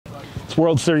It's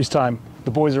World Series time.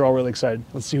 The boys are all really excited.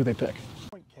 Let's see who they pick.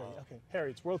 Okay,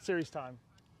 Harry, it's World Series time.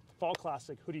 Fall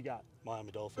Classic. Who do you got?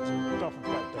 Miami Dolphins. Dolphins,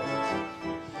 right?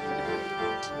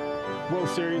 Dolphins. World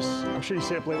Series. I'm sure you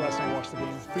stayed up late last night and watched the game.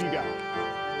 Who you got?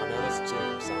 I know that's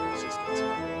San Francisco.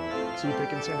 So you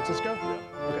picking San Francisco? Yeah.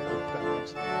 Okay,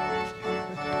 thanks.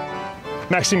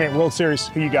 Maxime, World Series.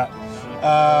 Who you got?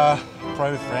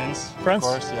 Probably with friends. Friends? Of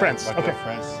course, yeah. Friends. Okay.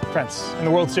 Friends. Friends. In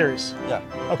the World Series. Yeah.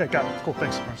 Okay, got it. Cool.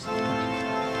 Thanks.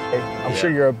 Hey, I'm sure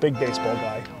you're a big baseball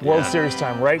guy. World Series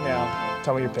time right now.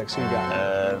 Tell me your picks. Who you got?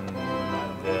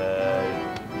 The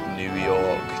New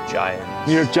York Giants.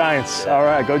 New York Giants. All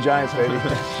right, go Giants, baby.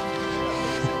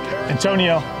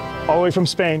 Antonio, all the way from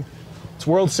Spain. It's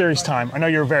World Series time. I know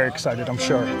you're very excited, I'm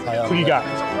sure. Who you got?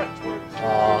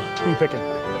 Who you picking?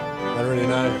 I don't really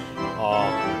know.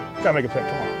 Gotta make a pick,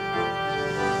 come on.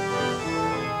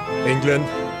 England.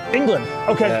 England.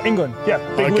 Okay, Yeah. England. Yeah.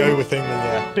 I'd go with England,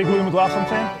 yeah. Big Louis McLaughlin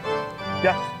fan?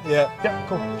 Yeah. Yeah. Yeah,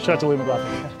 cool. Shout out to Louis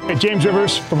McLaughlin. Hey, James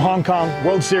Rivers from Hong Kong,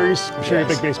 World Series. I'm sure you're a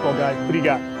big baseball guy. Who do you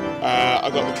got? I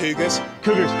got the Cougars.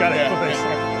 Cougars, got it. Yeah, Cool,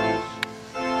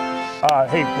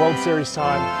 thanks. Hey, World Series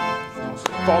time.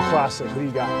 Fall Classic. Who do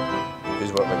you got?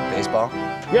 Who's what, like baseball?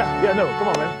 Yeah, no, come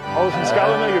on, man. All from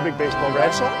Scotland, you're a big baseball guy.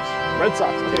 Red Sox? Red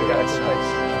Sox. Okay, got it. Thanks.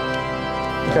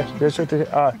 Okay, here's right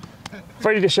there.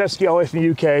 Freddie Deshevsky, all the way from the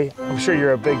UK. I'm sure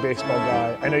you're a big baseball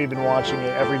guy. I know you've been watching it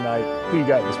every night. Who you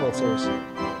got in this World Series?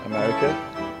 America?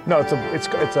 No, it's a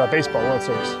baseball World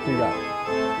Series. Who you got?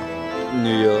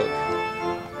 New York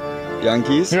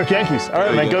Yankees. New York Yankees. All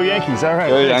right, man. Go Yankees. All right.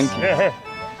 Go Thanks. Yankees. Yeah.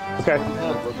 Okay.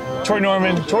 Troy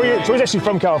Norman. Troy's actually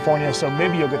from California, so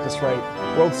maybe you'll get this right.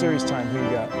 World Series time. Who you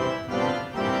got?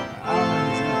 I don't know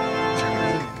who's in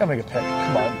it. Gotta make a pick.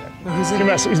 Come on. No, who's in it?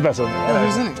 He's messing with me. No,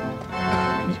 who's in it?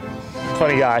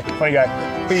 Funny guy. Who you got?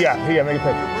 Who you got? Make a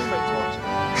pick.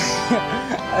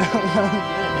 I don't know.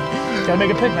 Gotta make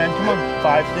a pick, man. Come on.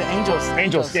 5. The Angels.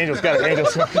 Angels. Got it.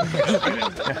 Angels. That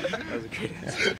was a great answer.